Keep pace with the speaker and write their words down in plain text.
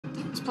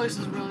place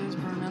is really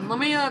burning. Let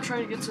me try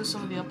to get to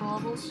some of the upper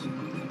levels.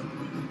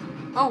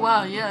 Oh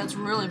wow, yeah, it's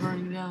really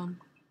burning down.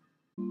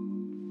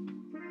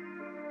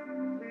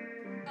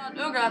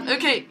 Oh god.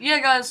 Okay,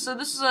 yeah guys, so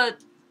this is a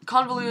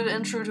convoluted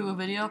intro to a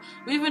video.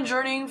 We've been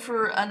journeying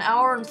for an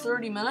hour and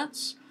 30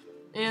 minutes,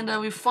 and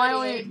we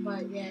finally...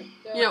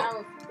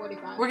 Hour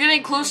 45. We're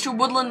getting close to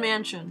Woodland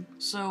Mansion,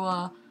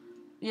 so,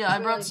 yeah, I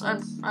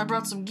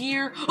brought some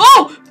gear.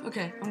 Oh!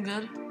 Okay, I'm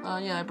good.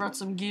 Yeah, I brought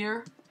some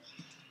gear.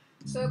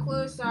 So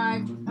close,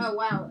 oh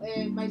wow,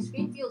 my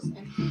screen feels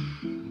empty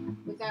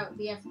without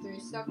the F3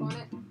 stuff on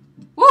it.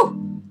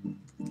 Woo!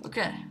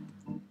 Okay.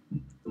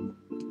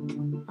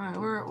 Alright,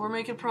 we're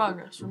making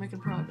progress. We're making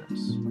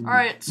progress.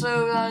 Alright,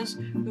 so guys,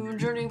 we've been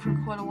journeying for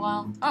quite a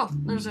while. Oh,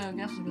 there's a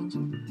gas guns.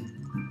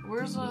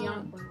 Where's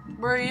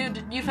where are you?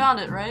 You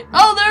found it, right?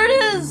 Oh, there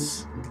it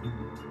is!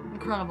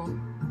 Incredible.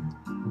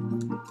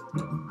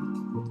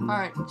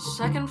 Alright,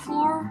 second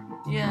floor?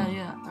 Yeah,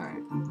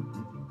 alright.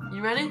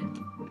 You ready?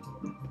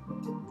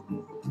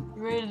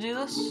 You ready to do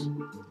this?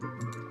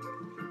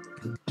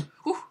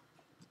 Whew.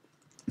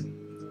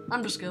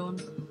 I'm just going.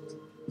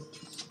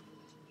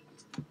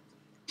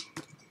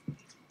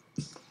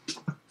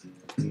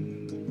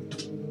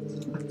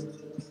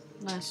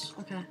 Nice,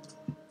 okay.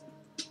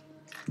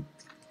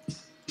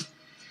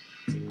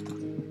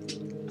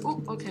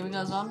 Oh, okay, we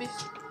got a zombie.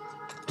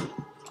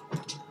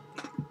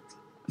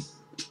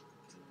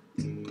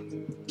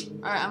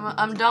 Alright,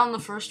 I'm down the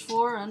first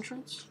floor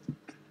entrance.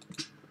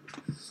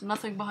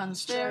 Nothing behind the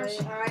stairs.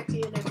 Alright, see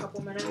you in a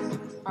couple minutes.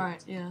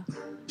 Alright, yeah.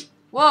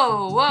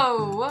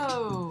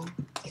 Whoa!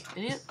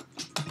 Idiot.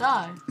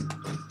 Die.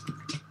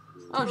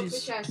 Oh,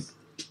 jeez.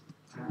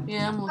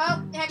 Yeah, I'm looking.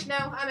 Oh, heck no,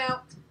 I'm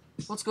out.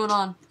 What's going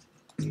on?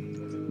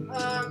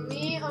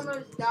 Me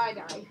almost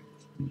died.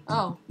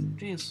 Oh,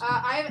 jeez.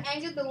 I've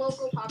angered the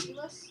local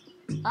populace.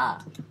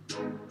 Ah.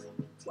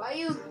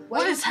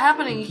 What is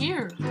happening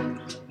here?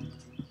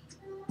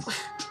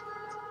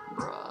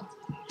 Bruh.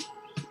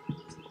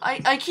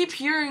 I keep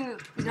hearing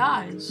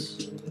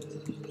guys.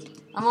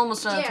 I'm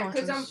almost out of torches. Yeah,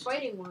 because I'm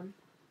fighting one.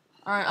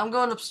 Alright, I'm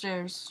going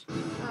upstairs.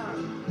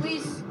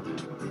 Please.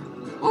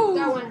 Ooh.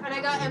 That one, and I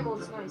got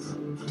emeralds, nice.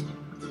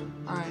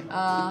 Alright,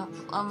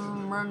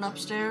 I'm running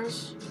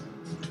upstairs.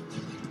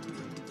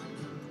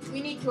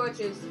 We need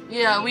torches.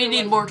 Yeah, we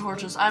need more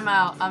torches. I'm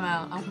out.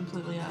 I'm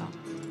completely out.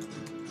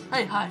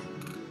 Hey, hi.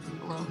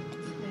 Hello.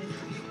 Okay.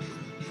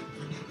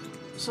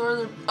 So are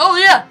there... Oh,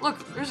 yeah!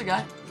 Look, there's a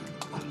guy.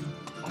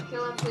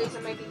 Kill him, please.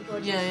 I'm making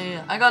torches.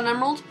 Yeah. I got an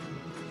emerald.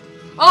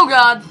 Oh,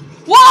 God.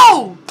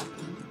 Whoa!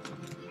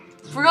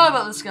 Forgot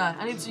about this guy.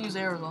 I need to use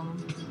arrows on him.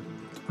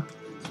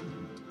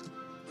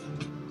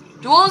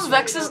 Do all his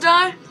Vexes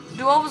die?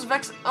 Do all his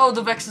Vexes... Oh,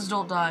 the Vexes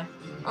don't die.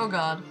 Oh,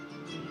 God.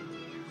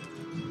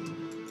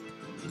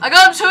 I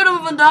got a totem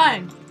of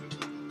undying.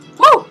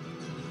 Woo!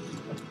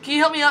 Can you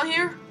help me out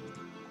here?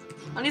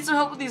 I need some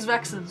help with these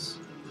Vexes.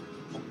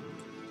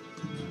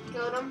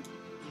 Killed him.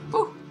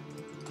 Woo!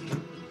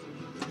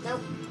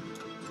 Nope.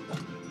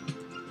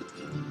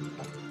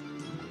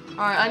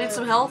 Alright, I need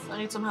some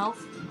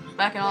health.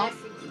 Backing off.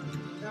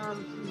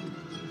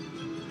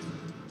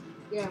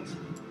 Yeah.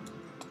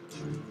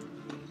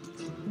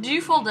 Did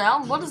you fall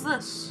down? What is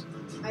this?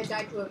 I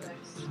died to a Vex.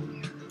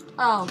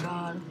 Oh,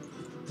 God.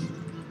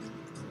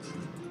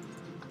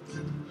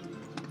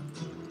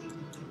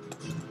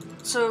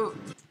 So,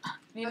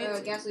 you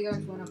need gas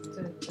guns went up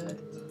to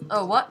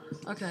Oh, what?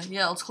 Okay,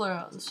 yeah, let's clear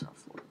out this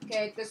stuff.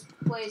 Okay, this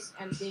place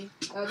empty.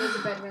 Oh, there's a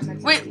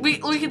bedroom. Wait, we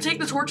can take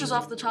the torches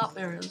off the top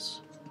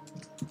areas.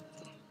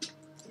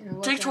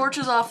 Take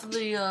torches off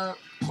the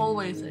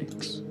hallway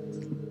things.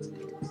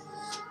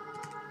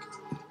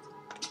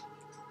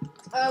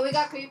 We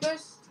got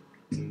creepers.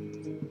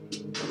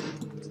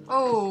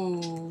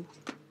 Oh.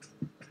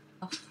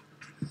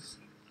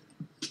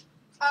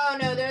 Oh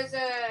no, there's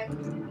a...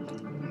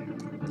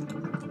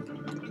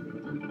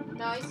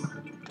 Nice.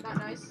 Not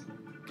nice.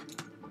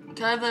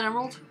 Can I have that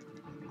emerald?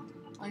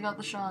 I got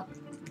the shot.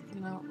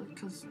 You know,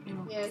 because, you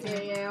know.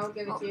 Yeah, I'll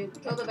give it to you.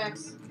 Kill the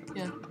Vex.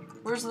 Yeah.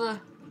 Where's the...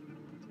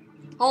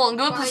 Hold on,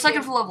 go up to the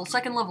second level.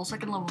 Second level.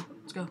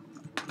 Let's go.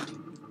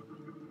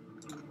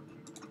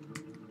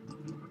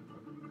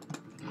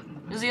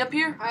 Is he up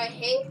here? I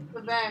hate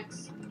the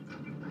Vex.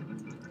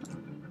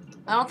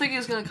 I don't think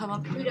he's gonna come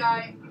up here. You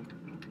die.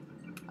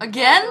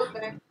 Again?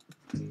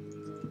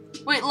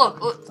 Wait,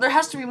 look, there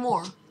has to be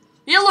more.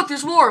 Yeah, look,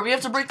 there's more. We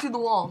have to break through the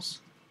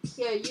walls.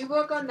 Yeah, you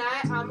work on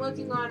that. I'm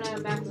working on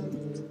map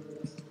mode.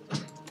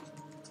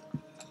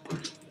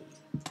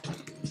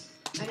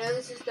 I know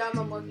this is dumb.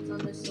 I'm working on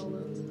this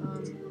solo.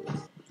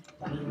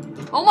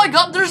 Oh my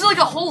God, there's like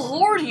a whole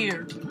horde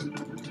here.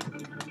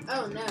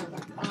 Oh no.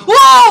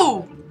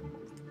 Whoa!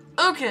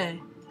 Okay.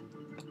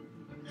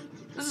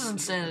 This is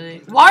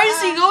insanity. Why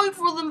is he going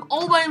for them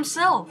all by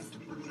himself?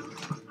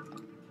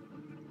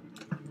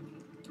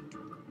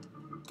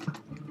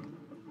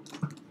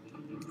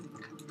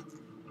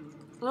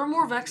 Are there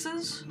more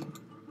Vexes?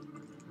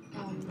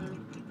 No.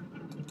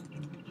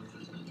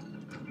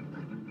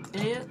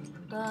 Idiot.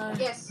 Die.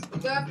 Yes,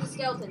 go after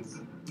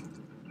skeletons.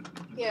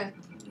 Here.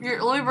 Here,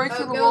 let me break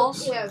through the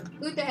walls. Yeah,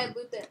 loot the head,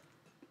 loot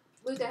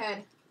the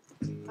head.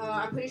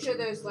 I'm pretty sure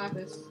there's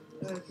lapis.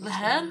 The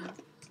head?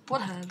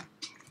 What head?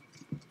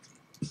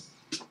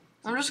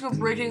 I'm just going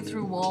breaking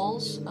through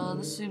walls.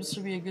 This seems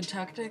to be a good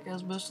tactic,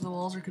 as most of the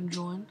walls are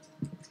conjoined.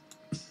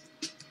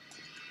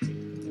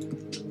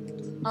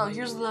 Oh,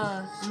 here's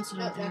the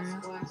incident area.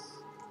 That's glass.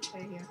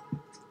 Right here.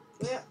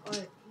 Where?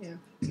 Oh, here.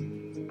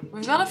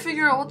 We've got to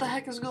figure out what the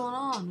heck is going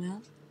on,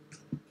 man.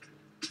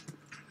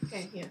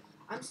 Okay, here.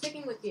 I'm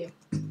sticking with you.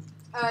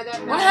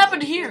 What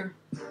happened here?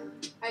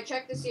 I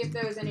checked to see if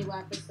there was any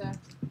lapis there.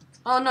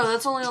 Oh no,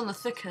 that's only on the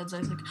thick heads,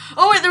 I think.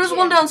 Oh wait, there was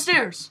one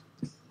downstairs.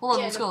 Hold on,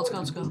 Yeah, let's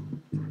go.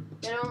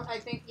 I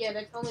think, yeah,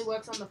 that only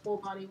works on the full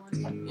body ones.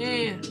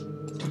 Yeah.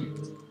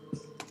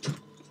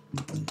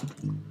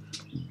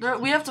 There,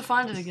 we have to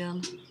find it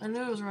again. I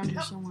knew it was around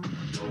here somewhere.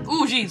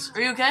 Ooh, jeez.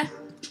 Are you okay?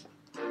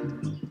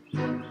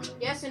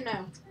 Yes and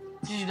no.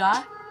 Did you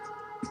die?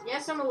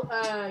 Yes, I'm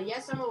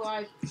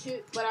alive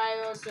too, but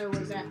I also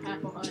was at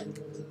half a hut.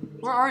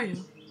 Where are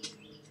you?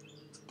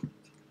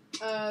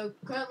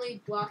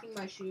 Currently blocking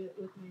my shield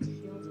with my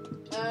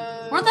shield.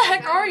 Where the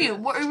heck are you?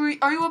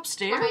 Are you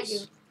upstairs? Behind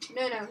you.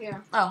 No,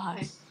 here. Oh,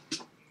 hi.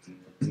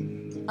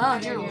 Okay. Oh,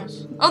 here it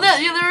was. Oh,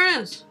 there it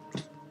is.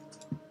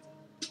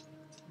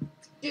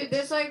 Dude,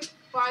 there's like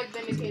 5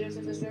 Vindicators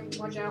in this room.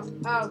 Watch out.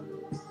 Oh.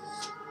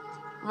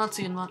 I'm not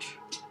seeing much.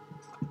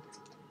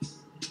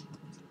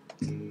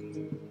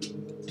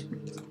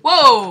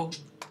 Whoa!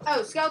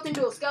 Oh, skeleton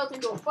duel,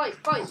 fight.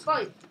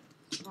 Aww.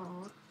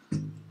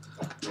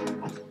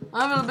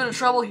 I'm having a bit of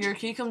trouble here.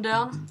 Can you come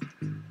down?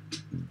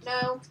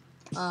 No.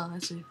 I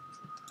see.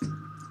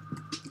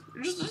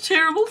 You're just a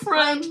terrible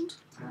friend.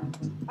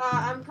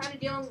 I'm kind of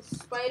dealing with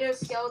spiders,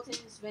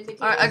 skeletons,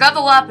 Vindicators. Alright, I got the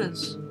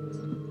lapis.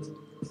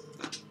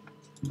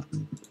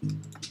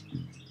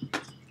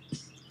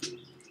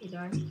 You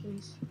die,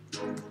 please.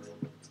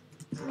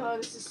 Oh,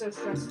 this is so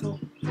stressful.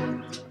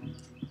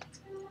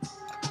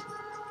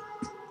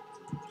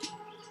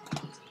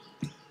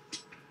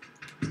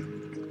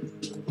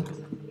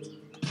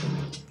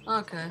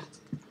 Okay.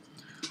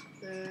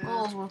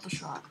 All's worth a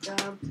shot.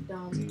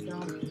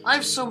 Dumb. I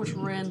have so much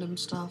random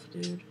stuff,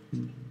 dude.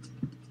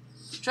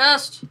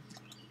 Chest!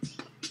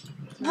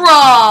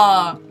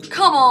 Bruh!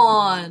 Come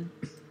on!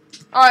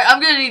 Alright,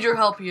 I'm gonna need your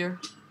help here.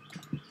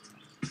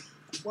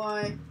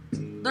 Why?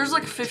 There's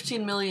like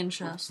 15 million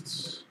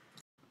chests.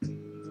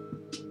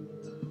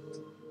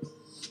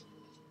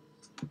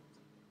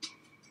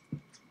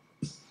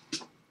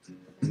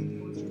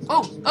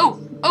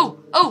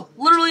 Oh!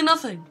 Literally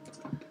nothing.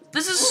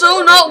 This is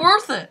so not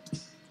worth it.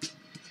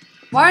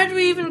 Why did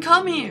we even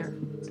come here?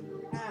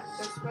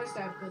 They're supposed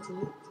to have good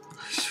loot.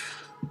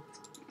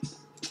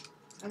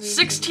 I mean,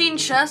 16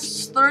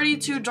 chests,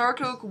 32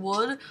 dark oak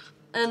wood,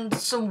 and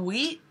some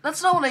wheat?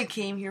 That's not what I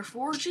came here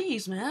for.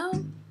 Jeez,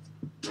 man.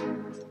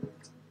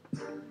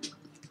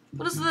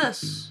 What is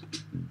this?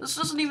 This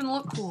doesn't even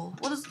look cool.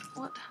 What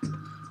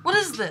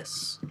is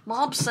this?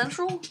 Mob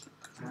Central?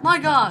 My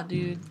god,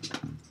 dude.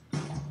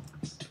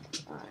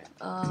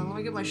 Alright, let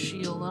me get my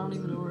shield. I don't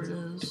even know where it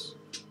is.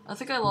 I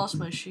think I lost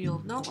my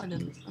shield. No, I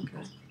didn't.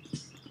 Okay.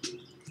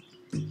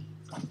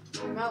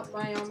 Melt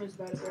biome is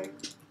about to break.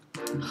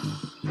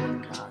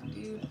 God,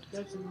 dude.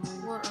 That's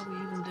annoying. What are we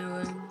even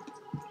doing?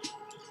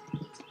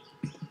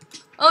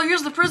 Oh,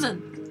 here's the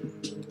prison.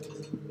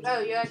 Oh,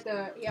 you're at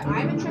the... Yeah,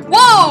 I haven't checked...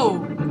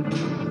 Whoa!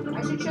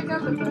 I should check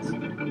out the first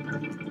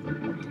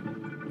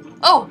one.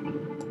 Oh!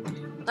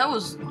 That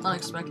was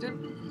unexpected.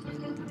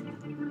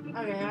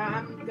 Okay,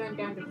 I'm going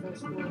down to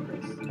first floor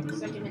because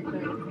second and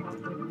third are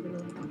literally.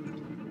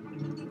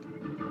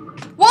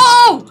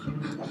 Whoa!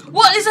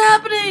 What is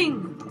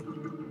happening?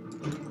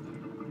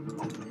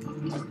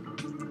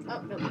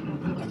 Oh, no.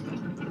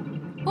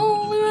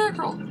 Holy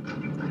mackerel.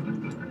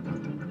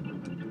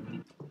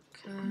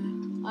 Okay.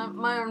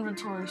 My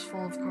inventory is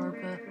full of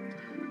carpet.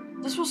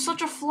 This was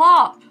such a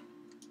flop.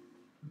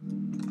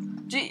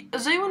 Gee,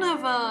 does anyone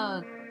have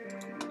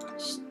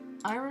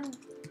iron?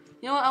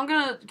 You know what? I'm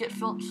gonna get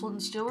flint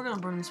and steel. We're gonna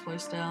burn this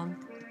place down.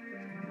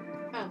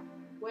 Oh,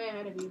 way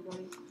ahead of you,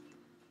 buddy.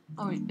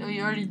 Oh,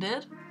 you already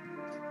did?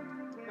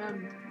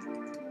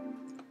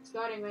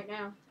 Starting right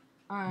now.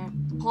 Alright.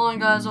 Hold on,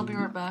 guys. I'll be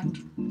right back.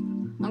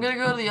 I'm gonna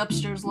go to the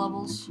upstairs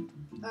levels.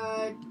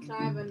 Can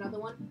I have another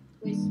one,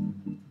 please?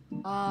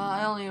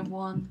 I only have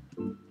one.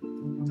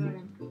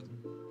 Okay.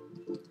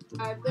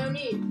 No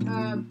need.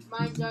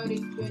 Mine's already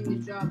doing the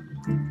job.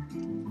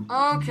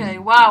 Okay,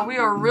 wow, we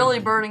are really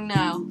burning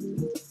now.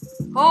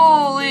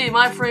 Holy,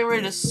 my frame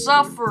rate is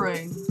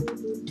suffering.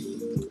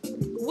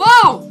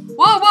 Whoa!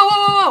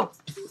 Whoa!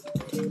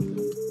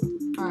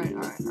 Alright. I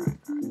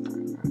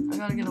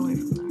gotta get away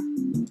from there.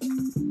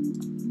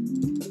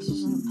 This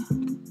isn't...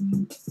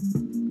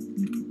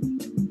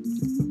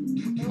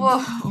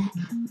 Whoa!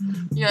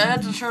 Yeah, I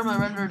had to turn my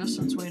render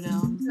distance way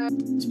down.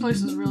 This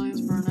place is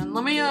burning.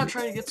 Let me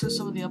try to get to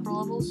some of the upper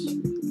levels.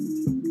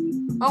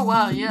 Oh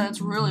wow, yeah,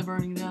 it's really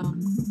burning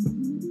down.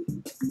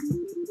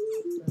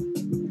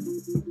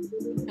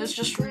 It's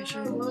just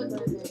reaching. Road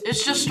limit.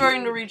 It's just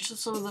starting to reach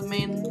some of the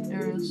main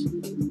areas.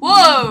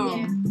 Whoa!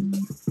 Yeah.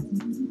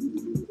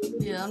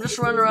 Yeah, I'm just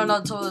running around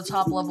on some of the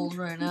top levels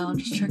right now,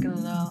 just checking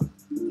it out.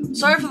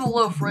 Sorry for the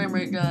low frame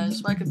rate,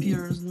 guys. My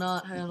computer is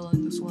not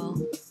handling this well.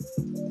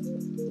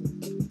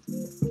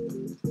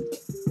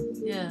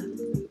 Yeah.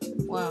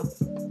 Wow.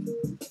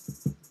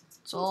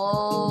 It's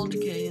all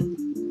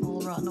decaying,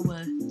 all rotten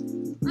away.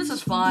 This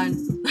is fine.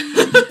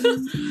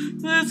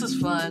 This is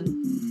fine.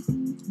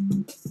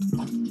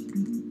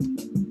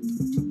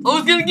 Oh,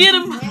 it's gonna get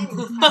him!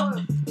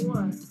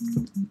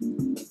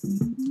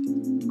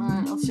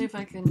 Alright, let's see if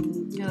I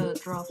can get a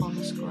drop on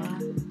this guy.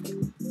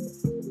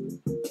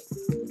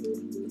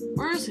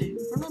 Where is he?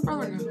 Where'd my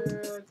brother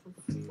go?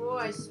 Before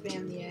I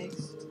spam the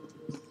eggs.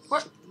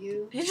 What?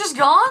 You. He's just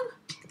gone?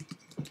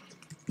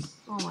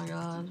 Oh my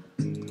god.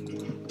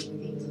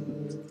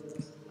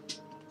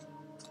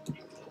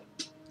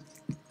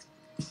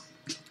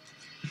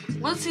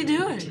 What is he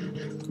doing?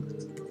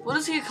 What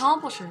is he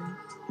accomplishing?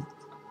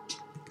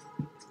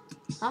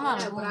 I'm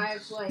out of But I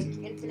bullets. have like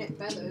infinite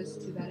feathers.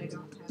 Too bad I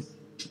don't have.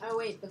 Oh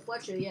wait, the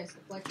Fletcher. Yes, the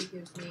Fletcher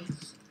gives me.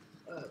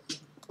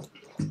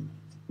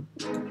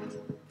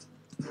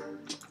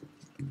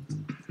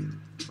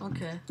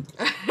 Okay.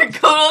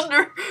 Going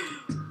under!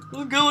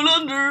 We're going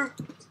under!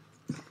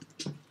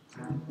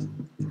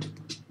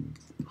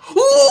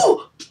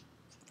 Ooh!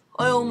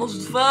 I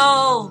almost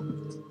fell!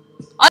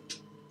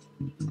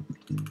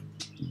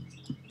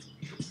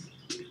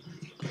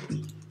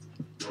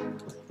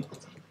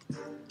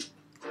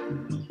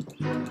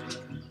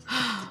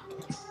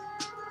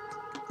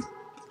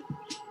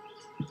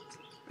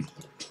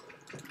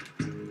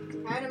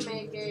 How to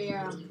make a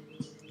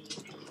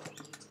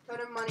put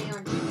a money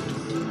on.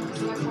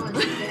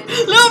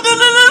 No!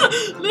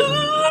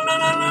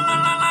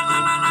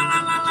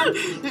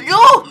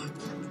 Yo!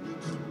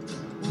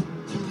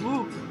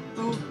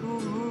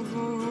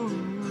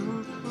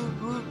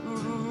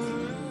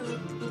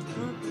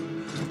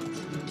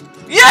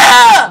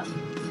 Yeah!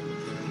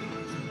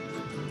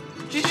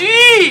 GG!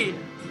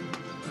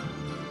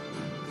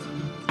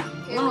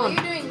 Okay, while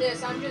you're doing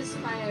this, I'm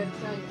just kind of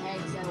throwing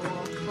eggs at a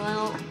wall.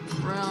 Final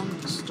round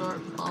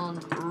start on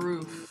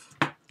roof.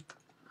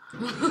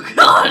 Oh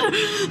god!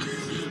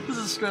 This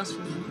is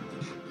stressful.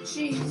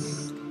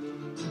 Jeez.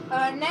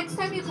 Next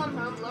time you come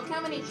home, look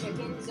how many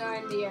chickens are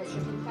in the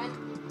chicken pen.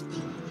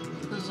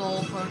 This is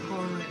all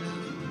parkour right now.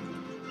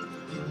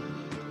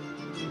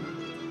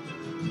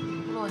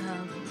 What do I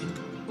have?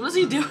 What is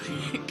he doing?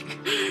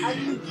 I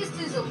think this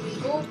is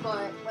illegal,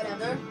 but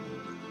whatever.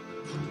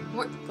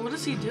 What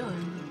is he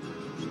doing?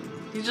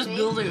 He's just Me?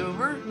 building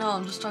over? No,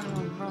 I'm just talking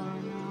about my brother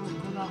right now.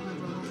 About my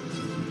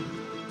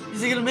brother.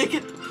 Is he gonna make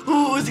it?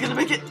 Ooh, is he gonna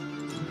make it?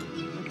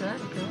 Okay.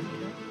 Yeah.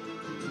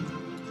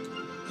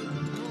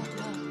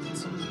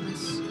 Some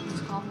nice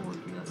cobble work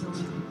we got going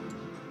on.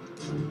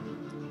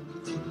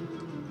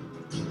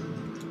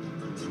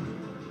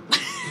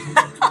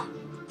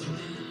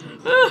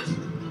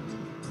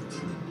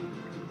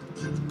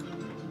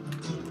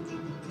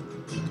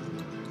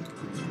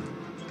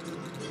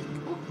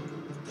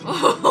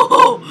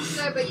 Oh!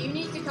 No, but you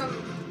need to come.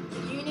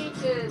 You need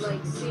to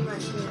like see my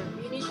screen.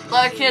 You need. To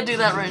I can't do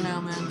that right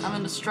now, man. I'm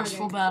in a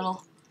stressful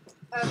battle.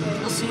 Okay.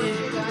 You'll see. Once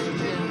you're done,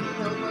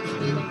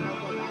 Yeah.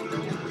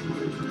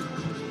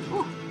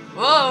 Ooh.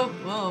 Whoa!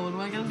 What am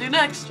I gonna do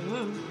next?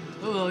 Ooh,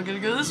 I'm gonna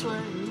go this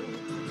way.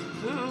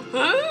 Ooh.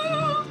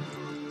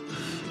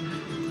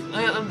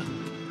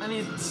 I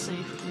need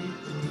safety.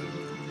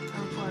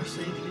 I require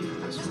safety.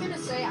 I'm just gonna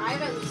say I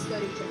have at least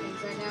 30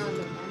 chickens right now in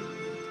the pen.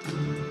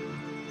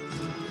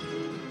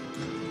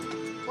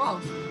 Whoa.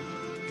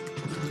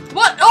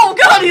 What? Oh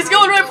god, he's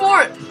going right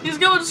for it! He's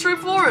going straight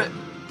for it!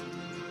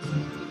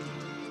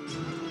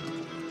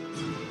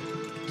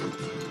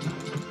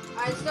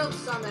 I still have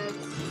some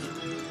eggs.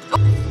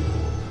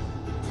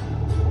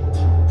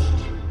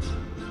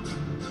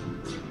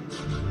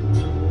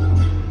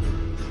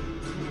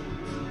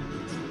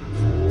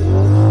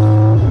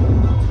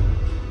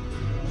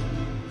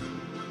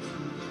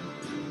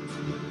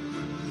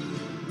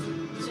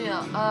 So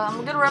yeah,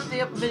 I'm gonna wrap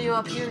the video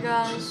up here,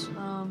 guys.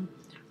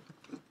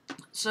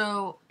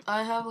 So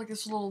I have like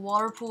this little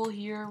water pool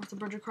here with a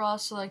bridge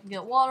across so that I can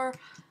get water,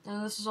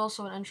 and this is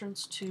also an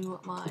entrance to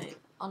my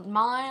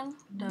mine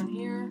down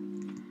here.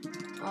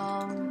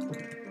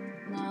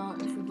 Now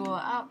if we go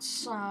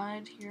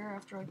outside here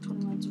after like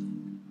 20 minutes of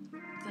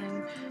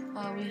thing,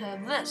 we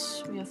have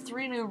this. We have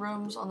 3 new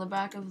rooms on the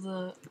back of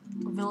the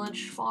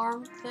village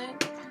farm thing.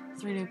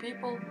 3 new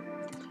people.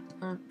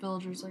 Or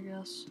villagers, I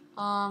guess.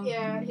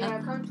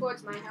 Yeah, come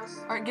towards my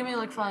house. Alright, give me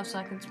like 5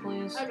 seconds,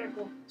 please. Okay,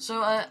 cool.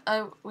 So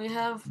we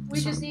have.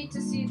 We just need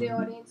to see the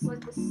audience,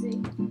 like to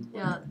see.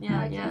 Yeah,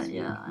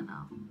 I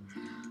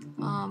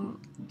know.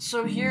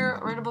 So here,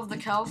 right above the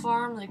cow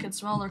farm, they can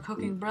smell their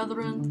cooking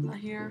brethren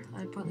here.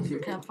 I put this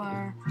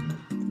campfire.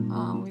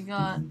 We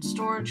got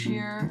storage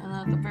here, and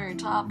at the very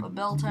top, a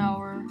bell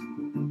tower,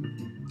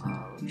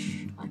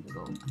 which I can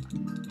go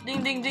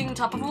ding ding ding,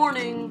 top of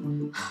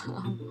morning.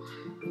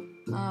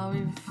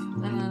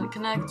 and then it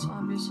connects,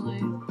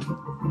 obviously.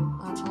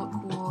 That's all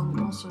cool and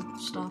also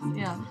stuff.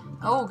 Yeah.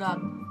 Oh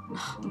god.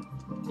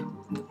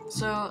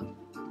 So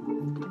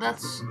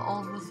that's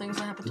all the things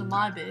that happen to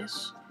my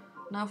base.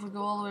 Now if we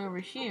go all the way over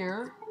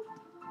here,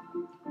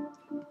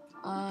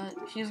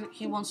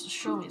 he wants to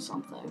show me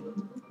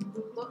something.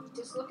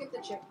 Just look at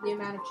the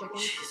amount of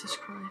chickens. Jesus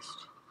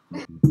Christ.